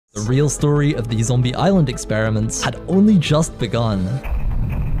The real story of the Zombie Island experiments had only just begun.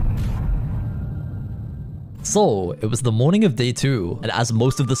 So, it was the morning of day 2, and as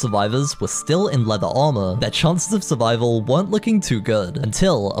most of the survivors were still in leather armor, their chances of survival weren't looking too good,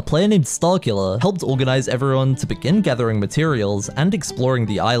 until a player named Starkiller helped organize everyone to begin gathering materials and exploring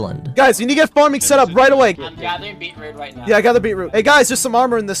the island. Guys, you need to get farming set up right away. I'm gathering beetroot right now. Yeah, I gather beetroot. Hey guys, there's some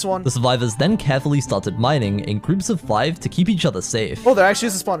armor in this one. The survivors then carefully started mining in groups of 5 to keep each other safe. Oh, there actually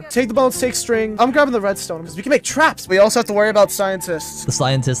is a spawner. Take the bones, take string. I'm grabbing the redstone because we can make traps. We also have to worry about scientists. The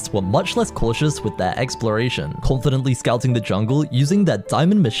scientists were much less cautious with their exploration, confidently scouting the jungle using their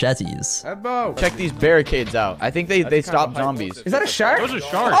diamond machetes. Check these barricades out. I think they stop zombies. Is that a shark? Those are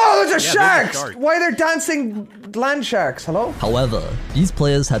sharks. Oh, those are Yeah, sharks! those are sharks. Why are there dancing land sharks? Hello? However, these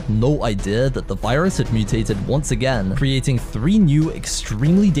players had no idea that the virus had mutated once again, creating 3 new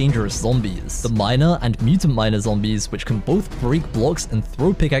extremely dangerous zombies. The miner and mutant miner zombies, which can both break blocks and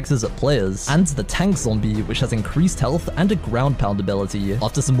throw pickaxes at players, and the tank zombie, which has increased health and a ground pound ability.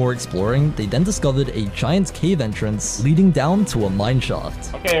 After some more exploring, they then discovered a giant cave entrance leading down to a mine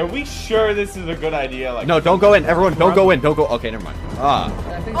shaft. Okay, are we sure this is a good idea? Like, No, don't go in. Everyone, don't go in. Don't go. Okay, never mind.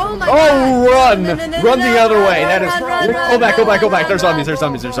 Oh my Oh, god! run! No, no, no, Run no, the other run, way. That is. run, run, Go run, back. Go back. Go run, back. There's run, zombies. There's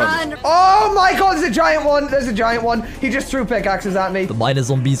zombies. There's zombies. run. Oh my god, there's a giant one. There's a giant one. He just threw pickaxes at me. The miner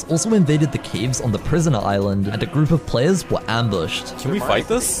zombies also invaded the caves on the prisoner island, and a group of players were ambushed. can we fight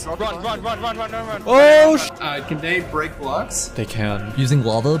this? Oh, Can they break blocks? They can. Using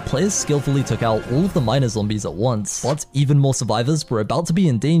lava, players skillfully took out all of the miner zombies at once, but even more survivors were about to be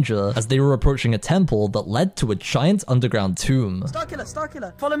in danger as they were approaching a temple that led to a giant underground tomb.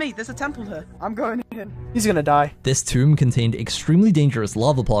 Starkiller, follow me. There's a temple here. I'm going in. He's gonna die. This tomb contained extremely dangerous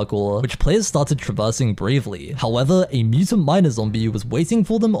lava parkour, which players started traversing bravely. However, a mutant miner zombie was waiting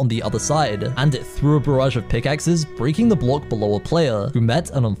for them on the other side, and it threw a barrage of pickaxes, breaking the block below a player, who met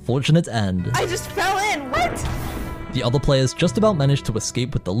an unfortunate end. I just fell in. What? The other players just about managed to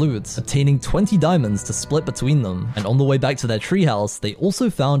escape with the loot, obtaining 20 diamonds to split between them, and on the way back to their treehouse, they also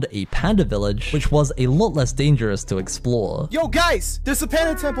found a panda village, which was a lot less dangerous to explore. Yo guys, there's a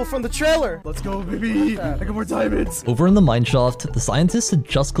panda temple from the trailer. Let's go, baby. I got more diamonds. Over in the mineshaft, the scientists had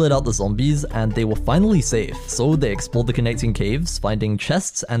just cleared out the zombies and they were finally safe, so they explored the connecting caves, finding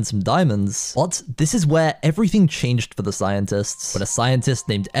chests and some diamonds. But this is where everything changed for the scientists, when a scientist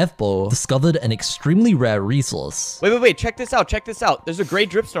named Fbo discovered an extremely rare resource. Wait. Check this out. Check this out. There's a gray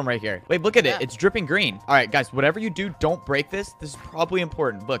dripstone right here. Wait, look at it. It's dripping green. All right, guys, whatever you do, don't break this. This is probably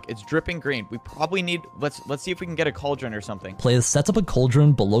important. Look, it's dripping green. We probably need, let's see if we can get a cauldron or something. Players set up a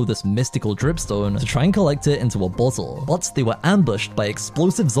cauldron below this mystical dripstone to try and collect it into a bottle, but they were ambushed by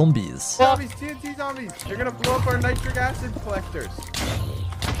explosive zombies. Zombies, TNT zombies. They're gonna blow up our nitric acid collectors.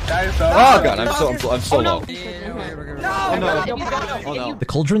 Oh god, I'm so low. Oh no. The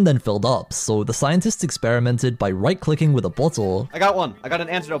cauldron then filled up, so the scientists experimented by right-clicking with a bottle, I got one. I got an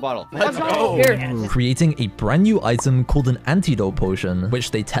antidote bottle. Let's go. creating a brand new item called an antidote potion,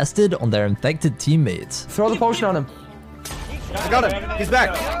 which they tested on their infected teammates. Throw the potion on him. I got him. He's back.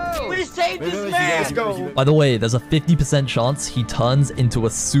 We saved this man. Let's go. By the way, there's a 50% chance he turns into a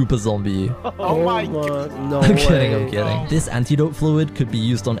super zombie. Oh my god. No I'm way. kidding, I'm kidding. This antidote fluid could be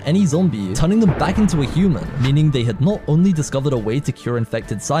used on any zombie, turning them back into a human, meaning they had not only discovered a way to cure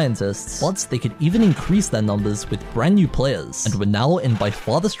infected scientists, but they could even increase their numbers with brand new players, and were now in by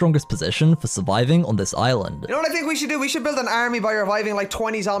far the strongest position for surviving on this island. You know what I think we should do? We should build an army by reviving like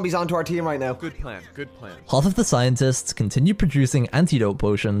 20 zombies onto our team right now. Good plan. Good plan. Half of the scientists continued producing antidote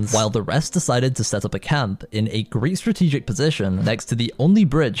potions, while the rest decided to set up a camp in a great strategic position next to the only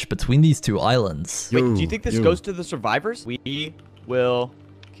bridge between these two islands. Wait, do you think this goes to the survivors? We will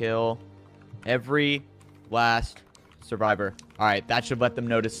kill every last survivor. All right, that should let them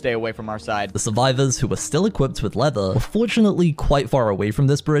know to stay away from our side. The survivors, who were still equipped with leather, were fortunately quite far away from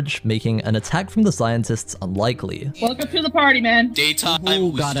this bridge, making an attack from the scientists unlikely. Welcome to the party, man. Daytime,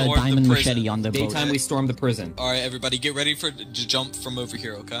 we got a stormed diamond the prison. machete on the boat. Daytime, we stormed the prison. All right, everybody, get ready to jump from over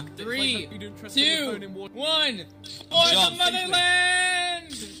here, okay? 3, 2, 1. On Jump. the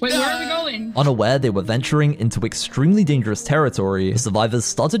motherland! Wait, where are we going? Unaware they were venturing into extremely dangerous territory, the survivors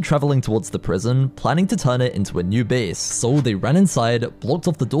started traveling towards the prison, planning to turn it into a new base. So they ran inside, blocked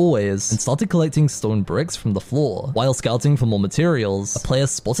off the doorways, and started collecting stone bricks from the floor. While scouting for more materials, a player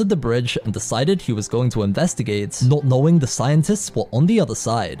spotted the bridge and decided he was going to investigate, not knowing the scientists were on the other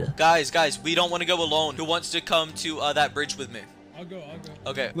side. Guys, we don't want to go alone. Who wants to come to that bridge with me? I'll go.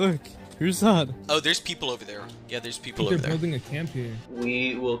 Okay. Look, who's that? Oh, there's people over there. Yeah, there's people They're over there. building a camp here.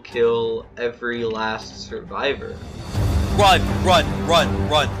 We will kill every last survivor. Run, run, run,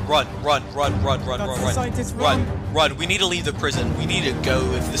 run, run, run, run, run, run, run, run, run. Run. We need to leave the prison. We need to go.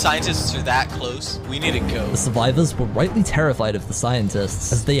 If the scientists are that close, we need to go. The survivors were rightly terrified of the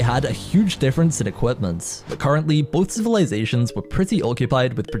scientists, as they had a huge difference in equipment. But currently, both civilizations were pretty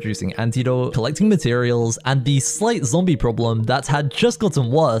occupied with producing antidote, collecting materials, and the slight zombie problem that had just gotten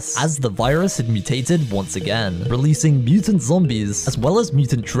worse as the virus had mutated once again, releasing mutant zombies as well as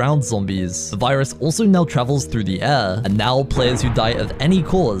mutant drowned zombies. The virus also now travels through the air, and now players who die of any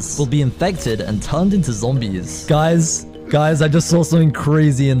cause will be infected and turned into zombies. Guys, I just saw something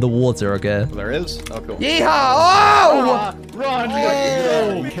crazy in the water, okay? There is? Oh, cool. Yeehaw! Oh! Run!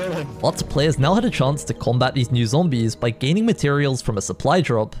 Oh! But players now had a chance to combat these new zombies by gaining materials from a supply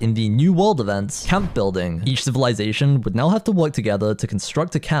drop in the New World event, Camp Building. Each civilization would now have to work together to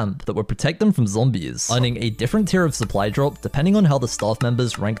construct a camp that would protect them from zombies, earning a different tier of supply drop depending on how the staff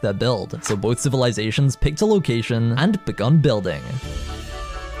members rank their build. So both civilizations picked a location and begun building.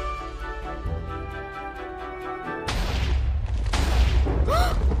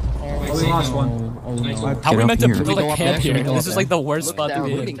 We lost one. How are we meant to build a camp here? This is like the worst spot to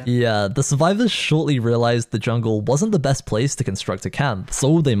be in. Yeah, the survivors shortly realized the jungle wasn't the best place to construct a camp,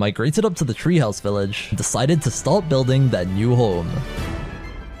 so they migrated up to the treehouse village and decided to start building their new home.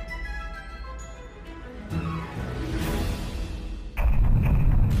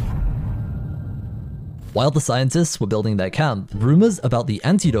 While the scientists were building their camp, rumors about the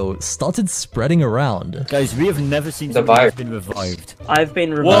antidote started spreading around. Guys, we have never seen somebody who's been revived. I've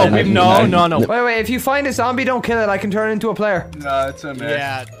been revived. Whoa, no. Wait, if you find a zombie, don't kill it. I can turn it into a player. No, it's a mess.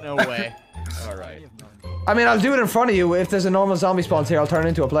 Yeah, no way. Alright. I mean, I'll do it in front of you. If there's a normal zombie spawns here, I'll turn it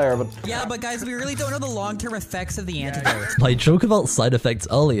into a player, but... Yeah, but guys, we really don't know the long-term effects of the antidote. My joke about side effects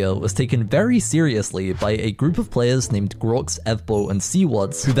earlier was taken very seriously by a group of players named Grox, Evbo, and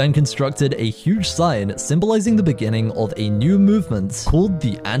Seawatts, who then constructed a huge sign symbolizing the beginning of a new movement called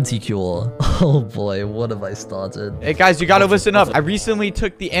the Anti-Cure. Oh boy, what have I started? Hey guys, you gotta listen up. I recently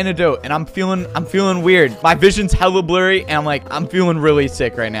took the antidote and I'm feeling weird. My vision's hella blurry and I'm feeling really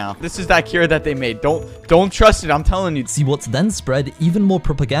sick right now. This is that cure that they made. Don't trust it, I'm telling you. Seawatts then spread even more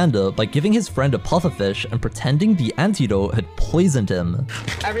propaganda by giving his friend a pufferfish and pretending the antidote had poisoned him.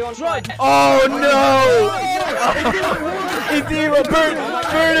 Everyone's right. Oh no! It's evil! Burn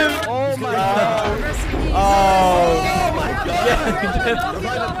him! Oh my god. Oh my god.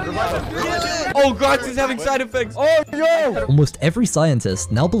 Oh, Grox is having side effects. Oh no! Almost every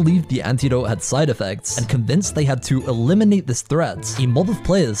scientist now believed the antidote had side effects, and convinced they had to eliminate this threat, a mob of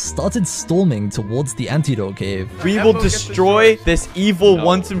players started storming towards the antidote cave. We will destroy this evil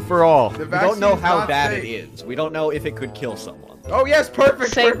once and for all. We don't know how bad it is. We don't know if it could kill someone. Oh yes,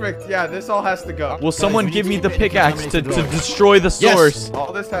 perfect. Yeah, this all has to go. Will someone give me the pickaxe to destroy the source? Yes.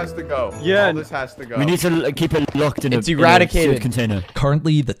 All this has to go. Yeah. All this has to go. We need to keep it locked in It's a eradicated. sealed container.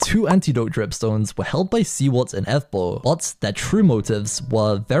 Currently, the two antidote dripstones were held by Seawatts and Evbo, but their true motives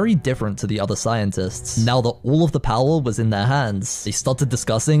were very different to the other scientists. Now that all of the power was in their hands, they started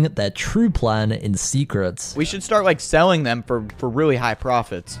discussing their true plan in secret. We should start selling them for really high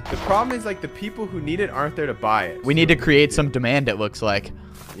profits. The problem is the people who need it aren't there to buy it. We need to create some demand, it looks like.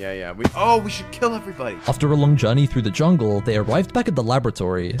 Yeah. We should kill everybody. After a long journey through the jungle, they arrived back at the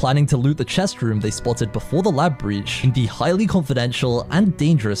laboratory, planning to loot the chest room they spotted before the lab breach in the highly confidential and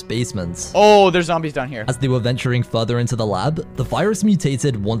dangerous basement. Oh, there's zombies down here. As they were venturing further into the lab, the virus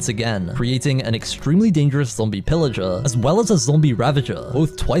mutated once again, creating an extremely dangerous zombie pillager, as well as a zombie ravager,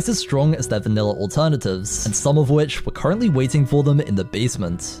 both twice as strong as their vanilla alternatives, and some of which were currently waiting for them in the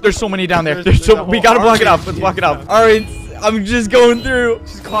basement. There's so many down there. We gotta block it off. Let's block it off. Alright, I'm just going through.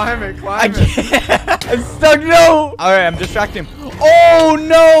 Just climb it. I can't. I'm stuck. No. Alright, I'm distracting him. Oh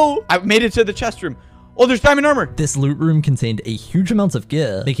no! I made it to the chest room. Oh, there's diamond armor. This loot room contained a huge amount of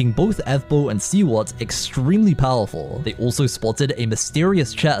gear, making both Evbo and Seawatts extremely powerful. They also spotted a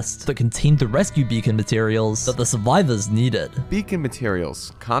mysterious chest that contained the rescue beacon materials that the survivors needed. Beacon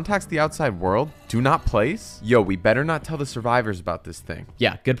materials. Contacts the outside world. Do not place. Yo, we better not tell the survivors about this thing.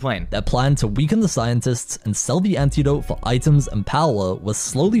 Yeah, good plan. Their plan to weaken the scientists and sell the antidote for items and power was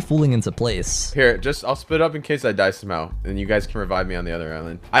slowly falling into place. Here, I'll split up in case I die somehow, and you guys can revive me on the other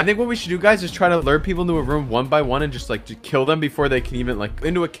island. I think what we should do, guys, is try to lure people into a room one by one and just kill them before they can even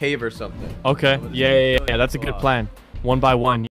into a cave or something. Okay. Yeah. That's a good plan. One by one.